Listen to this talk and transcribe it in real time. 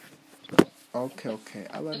Okay.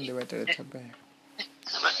 Abantu lebatele Thapelo.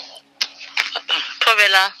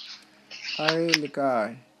 Thobela. Ai le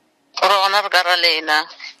kae? Rona re ka ra lena.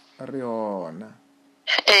 Re hona.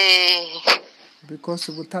 Because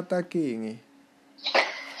bothata ke eng?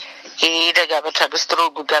 Ile ka batla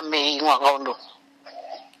stroke ka May ngwaga ono.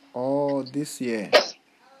 Oh, this year.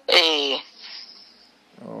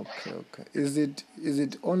 Okay. Is it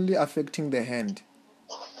only affecting the hand?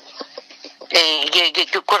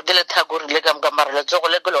 Ke kordele thagore le ka mara le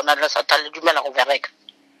tsogole ke lona le sa thale dumela go bereka.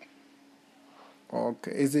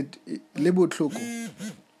 Okay. Is it le botlhoko?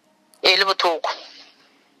 Le botlhoko.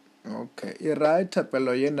 Okay. E right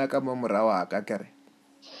Thapelo yena ka mo mora wa ka kere.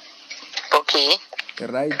 Okay. E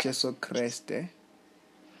right Jesu Kriste.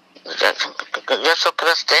 Jesu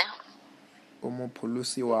Kriste. O mo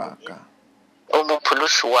pholosi wa ka. O mo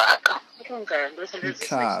pholosi wa ka.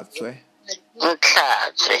 Ntlhatswe.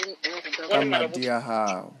 Ka madi a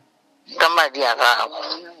hao. Ka madi a gago.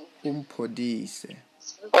 O mphodise.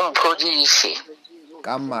 O mphodise.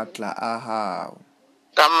 Ka matla a hao.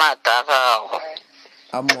 Ka matla a gago.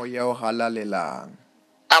 A moya o halalelang.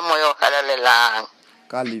 A moya o halalelang.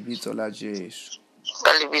 Ka lebitso la Jesu.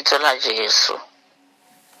 Ka lebitso la Jesu.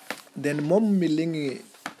 Then mo mmeleng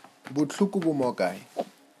botlhoko bo mo kae?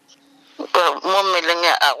 Mo mmeleng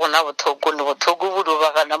a gona botlhoko le botlhoko bo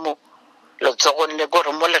ba kana mo letsogong le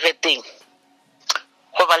gore mo legeteng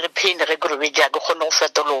go ba le pain ge ke robetsa ke kgone go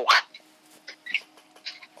fetologa.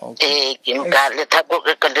 Ke nka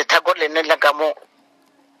lethako lene le ka mo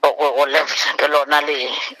go left ke lona le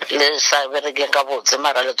sa berekeng ka botse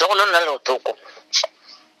mara letsogo lona le botlhoko.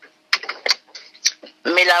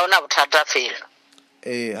 Mmele a ona bothata fela.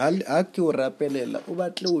 Ha ke o rapelela o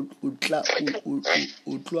batle o tla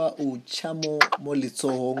o tšha mo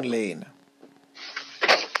letsohong lena.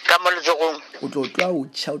 Ka mo letsogong O tla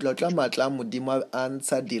matla a modimo a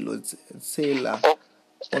ntsha dilo tsela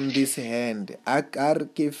on this hand. A re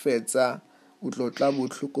ke fetsa o tla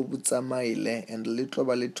botlhoko bo tsamaile and le tlo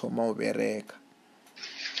ba le thoma o bereka.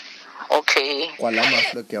 Okay. Kwala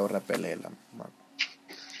mahlo ke a o rapelela.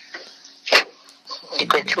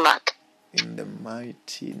 In the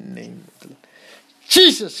mighty name of the Lord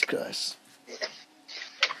Jesus Christ,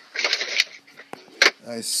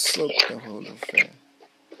 I soak the whole affair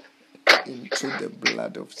into the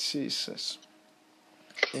blood of Jesus,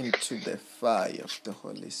 into the fire of the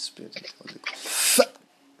Holy Spirit. Holy Ghost.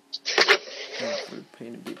 Every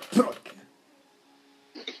pain be broken.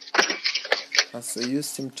 As I use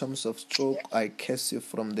symptoms of stroke, I curse you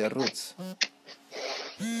from the roots.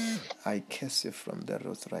 I curse you from the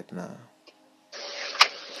roots right now.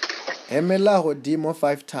 Emela hodimo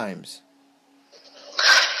 5 times.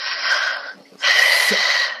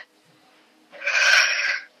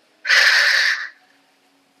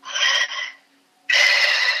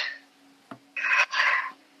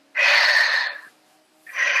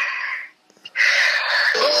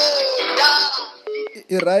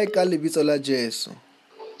 Irai ka lebitso la Jesu.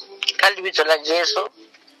 Ka lebitso la Jesu.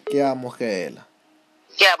 Ke amogela.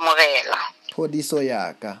 Ke amogela. Phodiso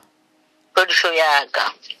ya ka. Phodiso ya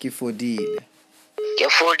ka. Ke fodile. Ke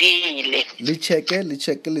fodile. Le cheke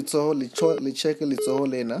letsoho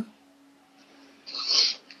lena.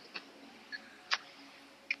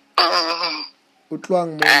 O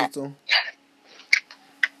tlwang mo letsong.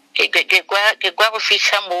 Ke kwa go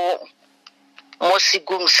fitlha mo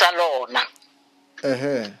sigong sa lona.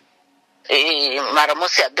 Mara mo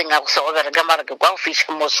se atenga go se go bereka mara ke kwa go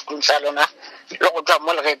fitlha mo sigong sa lona le go tswa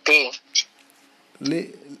mo legeteng.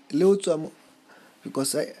 Le o tswa mo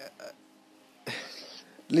because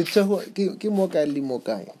letsogo ke mo kae le mo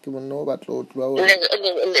kae ke bona ba tlo tloa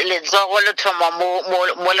letsogo le thoma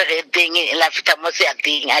mo legeteng la fita mo se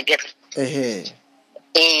atenga a kere.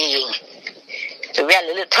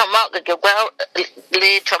 Le thoma ke kwa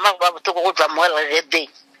le thoma ba botlhoko go tswa mo legeteng.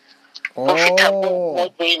 Go fita mo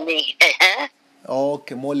training.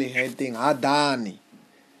 Okay, mo legeteng ha dane.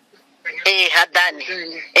 Hadani.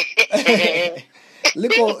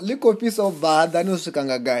 Le kopisa o ba hadani o se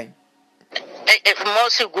kanga gae. Mo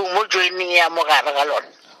sigong mo joining ya mo gare ga lona.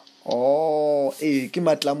 Ke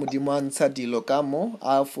matla modimo a ntsha dilo ka mo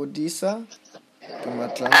a fodisa. Ke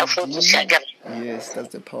matla yes,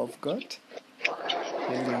 that's the power of God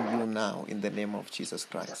healing you now in the name of Jesus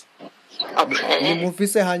Christ. Le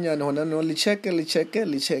movise hanyane hona no le check le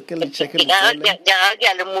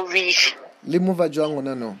move jwang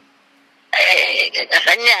hona no.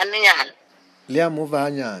 Hanyane le a move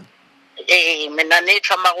hanyane. Mina ne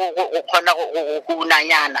thoma go khona go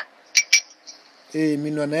unanyana.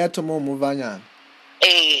 Minwana ya thoma move hanyane.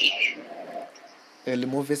 Le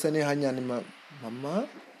movise ne hanyane mama.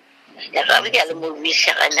 Ya ga le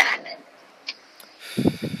movise hanyane.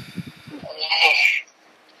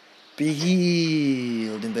 Be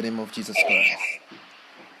healed in the name of Jesus Christ.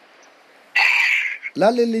 La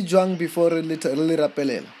le jwang before re le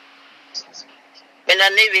rapelela. Mina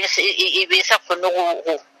ne be sa kgone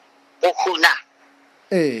go huna.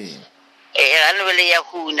 Ra le ya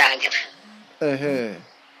huna ke.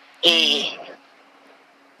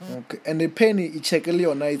 Okay, and the penny I check le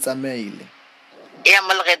yona e tsamaile. Ya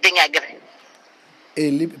mo le getting agre.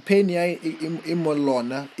 Le penny ai e mo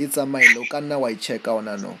lona e tsamaile o ka nna wa I check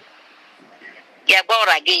ona no. Ya go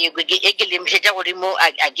ra ke ke le mshetsa go dimo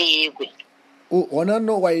a ke ke. O ona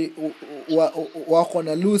no wa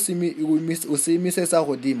gona le o se imisetsa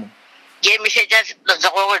godimo. Ke mshetsa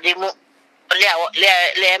go dimo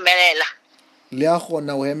le emelela. Le a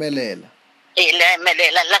gona o hemelela. Le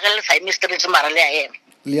emelela la ge le sa mystery mara le a ema.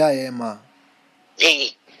 Le a ema.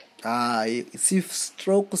 Ai si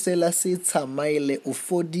stroke se la se tsamaile o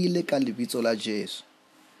fodile ka lebitso la Jesu.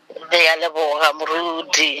 Ya leboga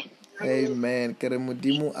moruti. Amen. Ke re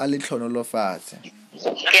modimo a le tlhonolofatse.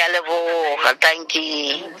 Ya leboga, thank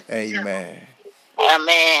you. Amen.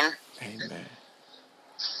 Amen. Amen.